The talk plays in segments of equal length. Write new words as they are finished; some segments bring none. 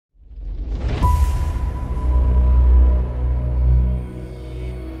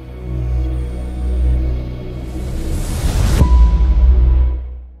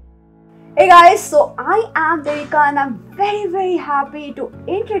guys, so I am Devika and I'm very happy to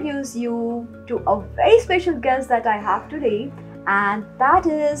introduce you to a very special guest that I have today, and that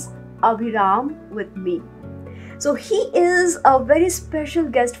is Abhiram with me. So he is a very special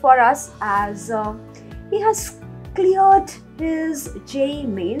guest for us as he has cleared his JEE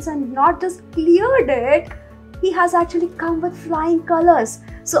mains, and not just cleared it, he has actually come with flying colors.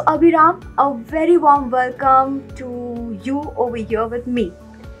 So Abhiram, a very warm welcome to you over here with me.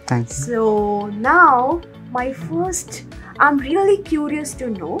 Thanks. So now I'm really curious to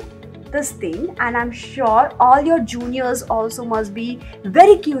know this thing, and I'm sure all your juniors also must be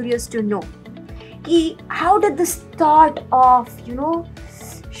very curious to know. How did the start of,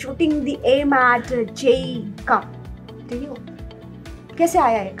 shooting the aim at JEE come to you? कैसे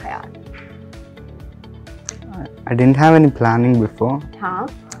आया ये ख्याल? I didn't have any planning before. हाँ.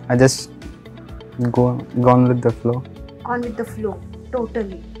 I just gone with the flow. Gone with the flow,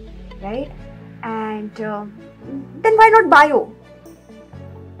 totally, right? And then why not bio?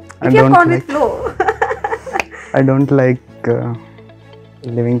 If you've gone with flow. I don't like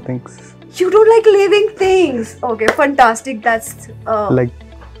living things. You don't like living things. Okay, fantastic. That's like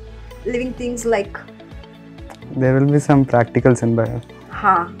living things like. There will be some practicals in bio.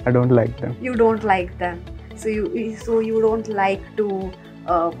 Huh. I don't like them. You don't like them. So you don't like to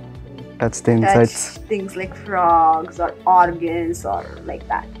touch the insides. Things like frogs or organs or like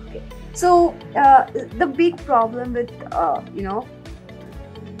that. Okay. So the big problem with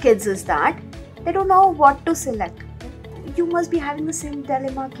kids is that they don't know what to select. You must be having the same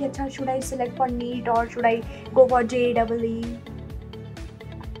dilemma. Should I select for NEET or should I go for JEE?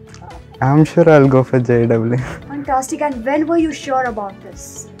 I'm sure I'll go for JEE. Fantastic. And when were you sure about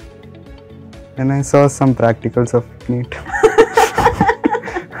this? When I saw some practicals of NEET.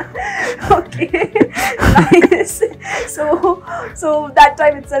 Okay, nice. So that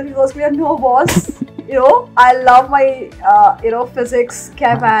time itself he was clear, no boss. I love my physics,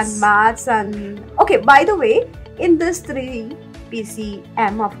 chem and maths and okay. By the way, in this 3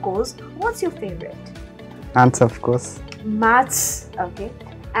 PCM, of course, what's your favorite? Maths, of course. Maths, okay.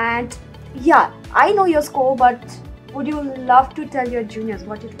 And yeah, I know your score, but would you love to tell your juniors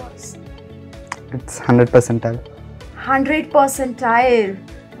what it was? It's 100 percentile. 100 percentile.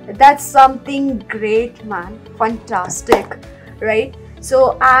 That's something great, man. Fantastic, right?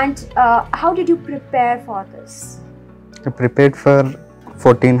 So, and how did you prepare for this? I prepared for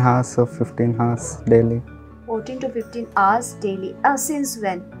 14 hours or 15 hours daily. 14 to 15 hours daily. Since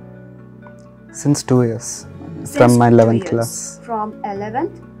when? Since 2 years. From my 11th class. From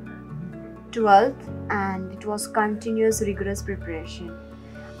 11th, 12th, and it was continuous rigorous preparation.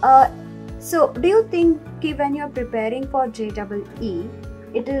 So, do you think when you're preparing for JEE,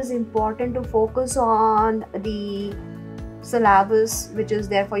 it is important to focus on the syllabus which is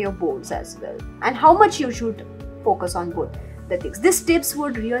there for your boards as well, and how much you should focus on both the things? These tips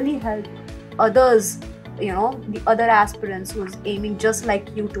would really help others, the other aspirants who's aiming just like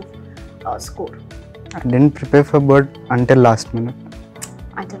you to score. I didn't prepare for board until last minute.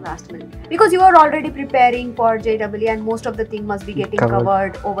 Until last minute, because you are already preparing for JEE and most of the thing must be getting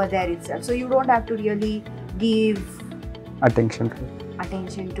covered over there itself, so you don't have to really give attention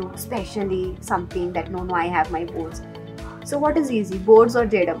to especially something that no, I have my boards. So what is easy, boards or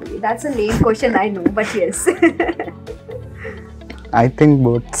JEE? That's a lame question, I know, but yes. I think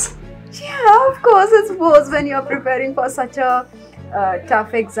boards. Yeah, of course it's boards when you're preparing for such a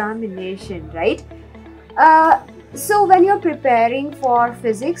tough examination, right? So when you're preparing for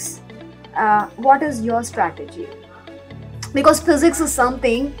physics, what is your strategy? Because physics is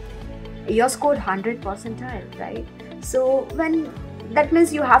something you scored 100 percentile, right? So when that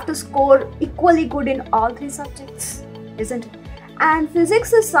means you have to score equally good in all 3 subjects, isn't it? And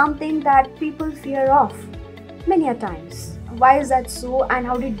physics is something that people fear of many a times. Why is that so, and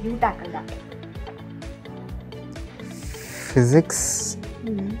how did you tackle that? Physics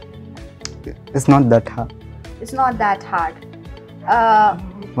is not that hard. It's not that hard.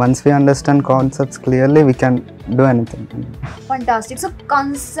 Once we understand concepts clearly, we can do anything. Fantastic. So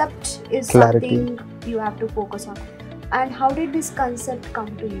concept is something you have to focus on. And how did this concept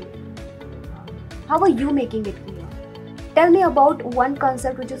come to you? How are you making it clear? Tell me about one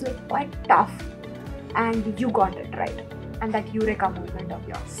concept which is like quite tough and you got it right, and that Eureka movement of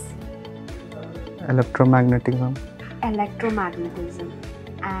yours. Electromagnetism. Electromagnetism.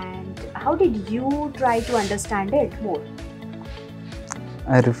 And how did you try to understand it more?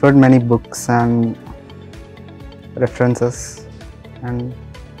 I referred many books and references, and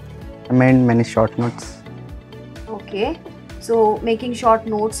I made many short notes. Okay, so making short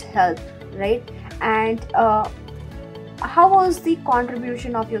notes help, right? And how was the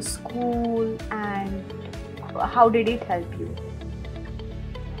contribution of your school and how did it help you?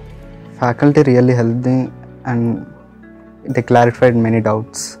 Faculty really helped me and they clarified many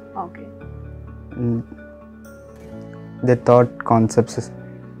doubts. Okay. And they taught concepts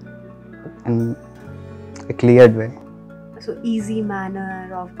in a cleared way. So easy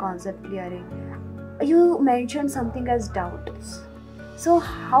manner of concept clearing. You mentioned something as doubts. So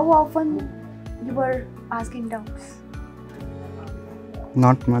how often you were asking doubts?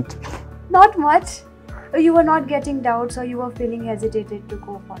 Not much. Not much. You were not getting doubts or you were feeling hesitated to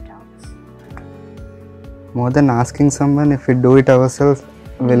go for doubts? More than asking someone, if we do it ourselves,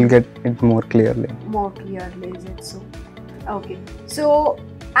 we'll get it more clearly. More clearly, is it so? Okay. So,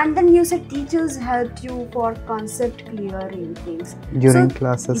 and then you said teachers helped you for concept clearing things. During So,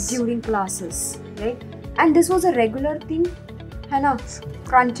 classes. During classes, right? And this was a regular thing, है ना?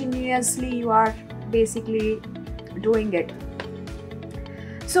 Continuously you are basically doing it.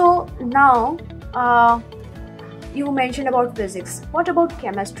 So now, you mentioned about physics. What about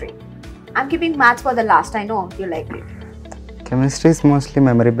chemistry? I'm keeping maths for the last. I know you like it. Chemistry is mostly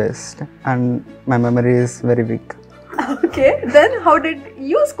memory based and my memory is very weak. Okay, then how did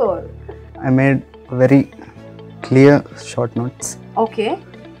you score? I made very clear short notes Okay.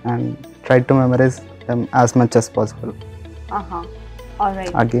 and tried to memorize them as much as possible.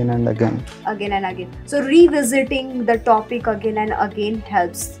 Alright. Again and again. Again and again. So revisiting the topic again and again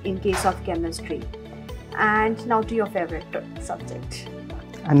helps in case of chemistry. And now to your favorite subject.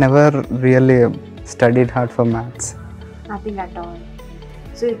 I never really studied hard for maths. Nothing at all.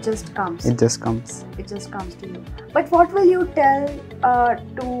 So it just comes. It just comes. It just comes to you. But what will you tell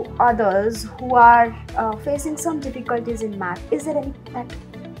to others who are facing some difficulties in math? Is there any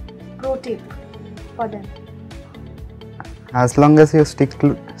pro tip for them? As long as you stick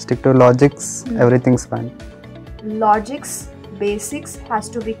to logics, everything's fine. Logics, basics has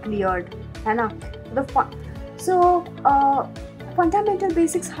to be cleared, है ना? Fundamental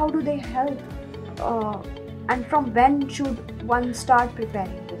basics, how do they help? And from when should one start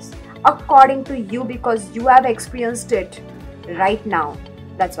preparing this? According to you, because you have experienced it right now.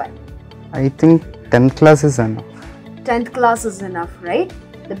 That's why. I think 10th class is enough. 10th class is enough, right?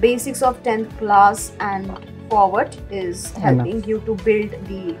 The basics of 10th class and forward is helping you to build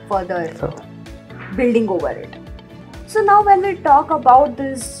the further building over it. So now when we talk about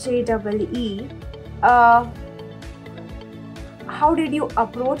this JEE, how did you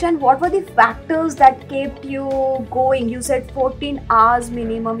approach and what were the factors that kept you going? You said 14 hours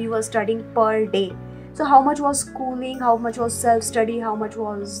minimum you were studying per day. So how much was schooling, how much was self-study, how much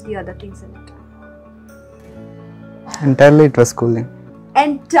was the other things in it? Entirely it was schooling.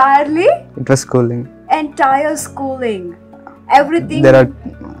 Entirely? It was schooling. Entire schooling. Everything.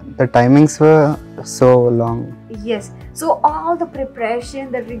 The timings were so long. Yes. So all the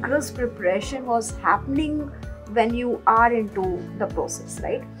preparation, the rigorous preparation was happening when you are into the process,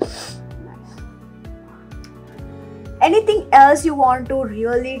 right? Nice. Anything else you want to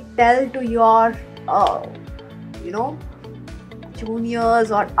really tell to your,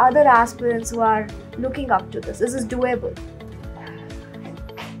 juniors or other aspirants who are looking up to this? This is doable.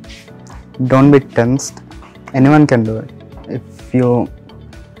 Don't be tensed. Anyone can do it if you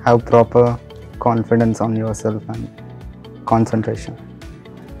have proper confidence on yourself and concentration.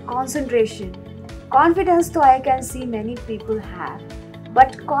 Concentration. Confidence, though, I can see many people have,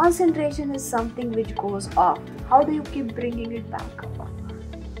 but concentration is something which goes off. How do you keep bringing it back?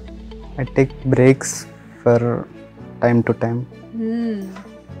 I take breaks for time to time.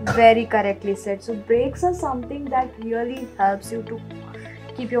 Very correctly said. So breaks are something that really helps you to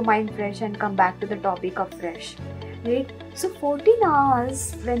keep your mind fresh and come back to the topic of fresh, right? So 14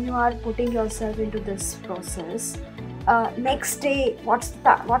 hours when you are putting yourself into this process, next day, what's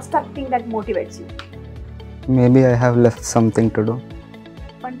that thing that motivates you? Maybe I have left something to do.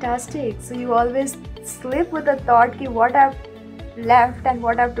 Fantastic. So you always sleep with the thought ki what I've left and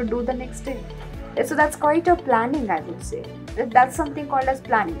what I have to do the next day. So that's quite a planning, I would say. That's something called as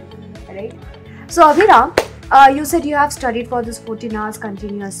planning, right? So Abhiram, you said you have studied for this 14 hours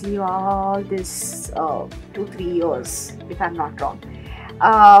continuously all this 2-3 years, if I'm not wrong.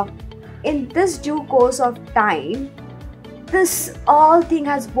 In this due course of time, this all thing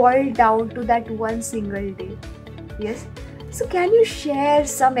has boiled down to that one single day. Yes. So can you share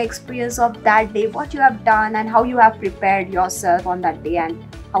some experience of that day, what you have done and how you have prepared yourself on that day and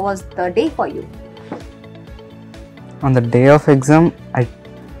how was the day for you? On the day of exam, I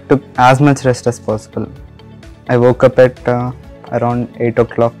took as much rest as possible. I woke up at around 8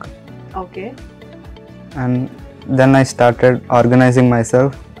 o'clock. Okay. And then I started organizing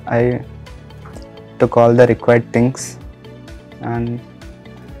myself. I took all the required things and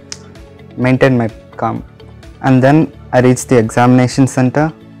maintained my calm. And then I reached the examination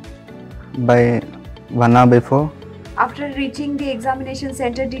center by 1 hour before. After reaching the examination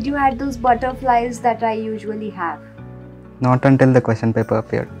center, did you had those butterflies that I usually have? Not until the question paper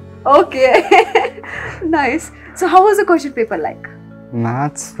appeared. Okay. Nice. So how was the question paper like?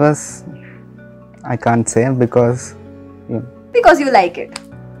 Maths was, I can't say because Because you like it.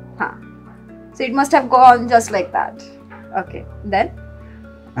 Huh. So it must have gone just like that. Okay. Then?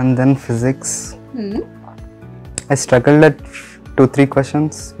 And then physics. Hmm. I struggled at 2-3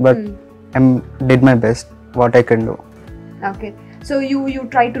 questions, but I did my best, what I can do. Okay. So you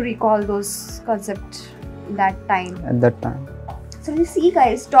try to recall those concepts that time. At that time. So you see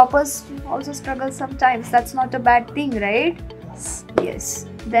guys, toppers also struggle sometimes. That's not a bad thing, right? Yes.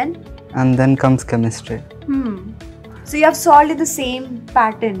 Then? And then comes chemistry. So you have solved the same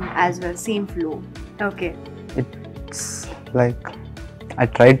pattern as well, same flow. Okay. It's like, I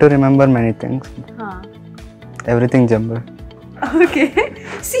tried to remember many things. Huh. Everything jumbled. Okay.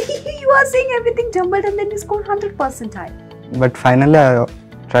 See, you are saying everything jumbled and then you scored 100 percentile. But finally I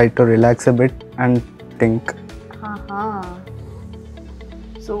tried to relax a bit and think.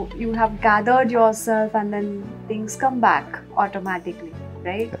 So you have gathered yourself and then things come back automatically,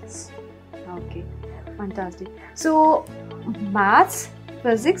 right? Yes. Okay, fantastic. So maths,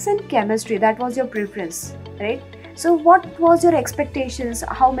 physics and chemistry, that was your preference, right? So what was your expectations?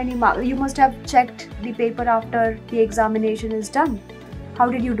 How many marks? You must have checked the paper after the examination is done. How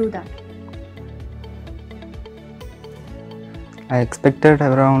did you do that? I expected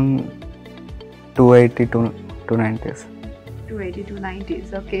around 280 to 290s. 280 to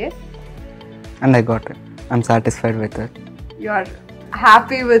 90s, okay. And I got it. I'm satisfied with it. You are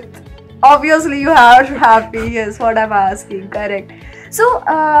happy with, obviously you are happy, yes, what I'm asking, correct. So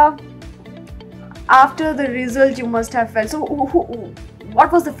after the result you must have felt, so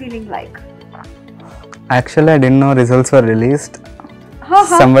what was the feeling like? Actually I didn't know results were released.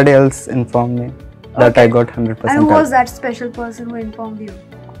 Somebody else informed me that I got 100%. And who was that special person who informed you?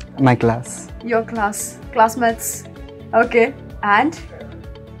 My class. Your classmates. Okay. And?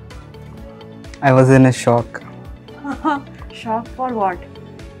 I was in a shock. Shock for what?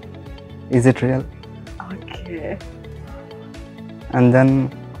 Is it real? Okay. And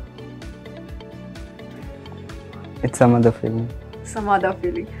then it's some other feeling. Some other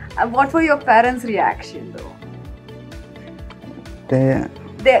feeling. And what were your parents' reaction though?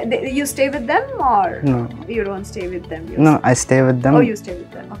 You stay with them or no? You don't stay with them? No, I stay with them. Oh, you stay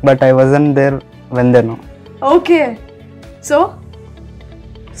with them. Okay. But I wasn't there when they know. Okay. So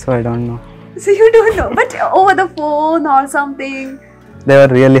I don't know. So you don't know, but over the phone or something? They were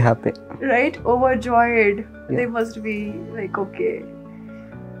really happy. Right? Overjoyed. Yeah. They must be like, okay.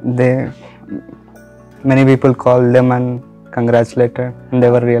 Many people called them and congratulated, and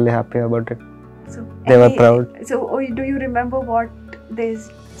they were really happy about it. So they were proud. So do you remember what they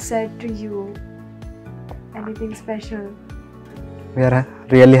said to you? Anything special? We are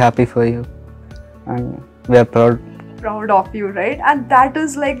really happy for you and we are proud of you, right? And that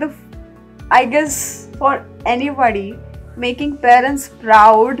is like I guess for anybody, making parents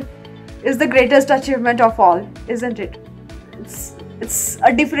proud is the greatest achievement of all, isn't it? It's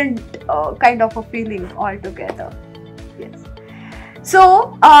a different kind of a feeling altogether. Yes.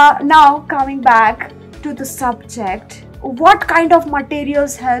 So now coming back to the subject, what kind of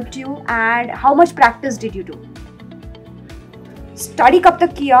materials helped you and how much practice did you do? Study कब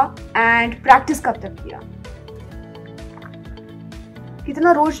तक किया and practice कब तक किया?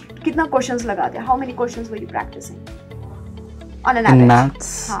 कितना questions लगाते? How many questions were you practicing on an average? In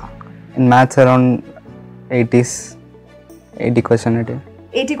maths, in maths around 80 question a day.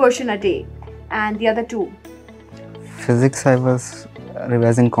 80 question a day, and the other two? Physics, I was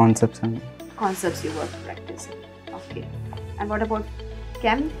revising concepts you were practicing. Okay. And what about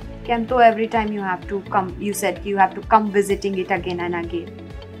Chem? Chem though every time you have to come, you said you have to come visiting it again and again.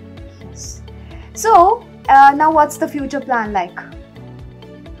 Yes. So now what's the future plan like?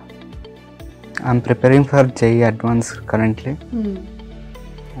 I'm preparing for JEE Advanced currently.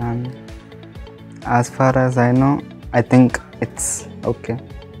 And as far as I know, I think it's okay.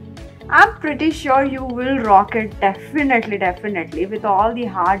 I'm pretty sure you will rock it, definitely, with all the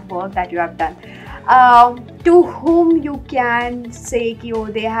hard work that you have done. To whom you can say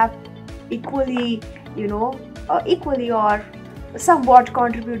they have equally, equally or somewhat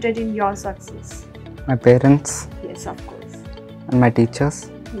contributed in your success? My parents. Yes, of course. And my teachers.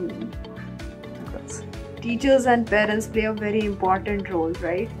 Teachers and parents play a very important role,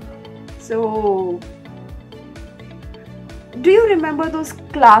 right? So, do you remember those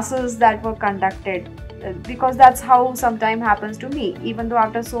classes that were conducted because that's how sometimes happens to me. Even though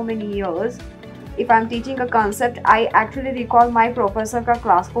after so many years, if I'm teaching a concept, I actually recall my professor ka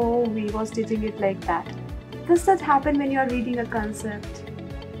class ko we was teaching it like that. Does that happen when you're reading a concept?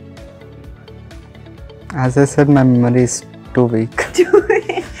 As I said, my memory is too weak.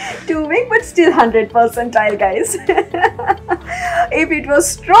 Too weak, but still 100 percentile, guys. If it was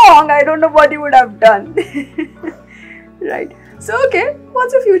strong, I don't know what you would have done. Right. So, okay,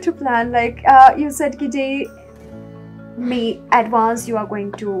 what's your future plan? Like you said, ki JEE advance you are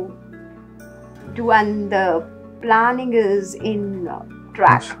going to do, and the planning is in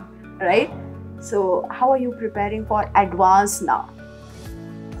track, right? So, how are you preparing for advance now?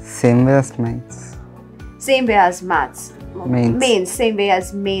 Same way as mains. Same way as maths. Mains. Same way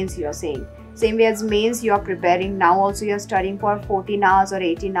as mains, you're saying. Same way as mains, you're preparing now. Also, you're studying for 14 hours or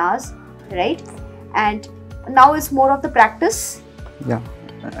 18 hours, right? And now it's more of the practice. Yeah,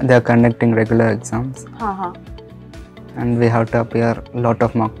 they are conducting regular exams. And we have to appear a lot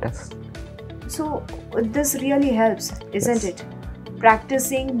of mock tests. So this really helps, isn't it?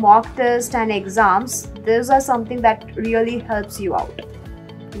 Practicing mock tests and exams, these are something that really helps you out.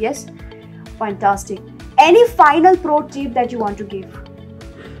 Yes? Fantastic. Any final pro tip that you want to give?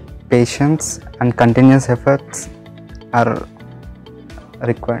 Patience and continuous efforts are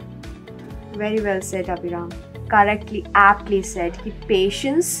required. Very well said, Abhiram. Correctly, aptly said.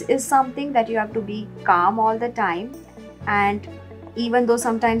 Patience is something that you have to be calm all the time, and even though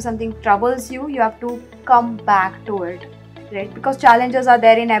sometimes something troubles you, you have to come back to it, right? Because challenges are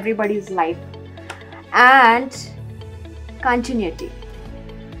there in everybody's life. And continuity.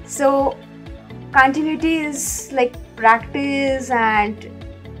 So continuity is like practice and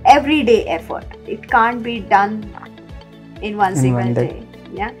everyday effort. It can't be done in one single day.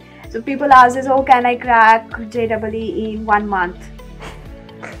 Yeah. So people ask us, oh, can I crack JEE in 1 month?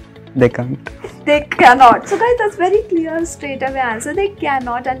 They can't. They cannot. So guys, that's very clear, straight away answer. They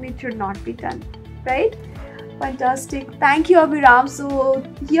cannot, and it should not be done. Right? Fantastic. Thank you, Abhiram. So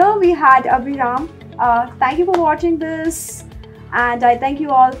here we had Abhiram. Thank you for watching this. And I thank you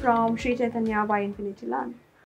all from Sri Chaitanya by Infinity Learn.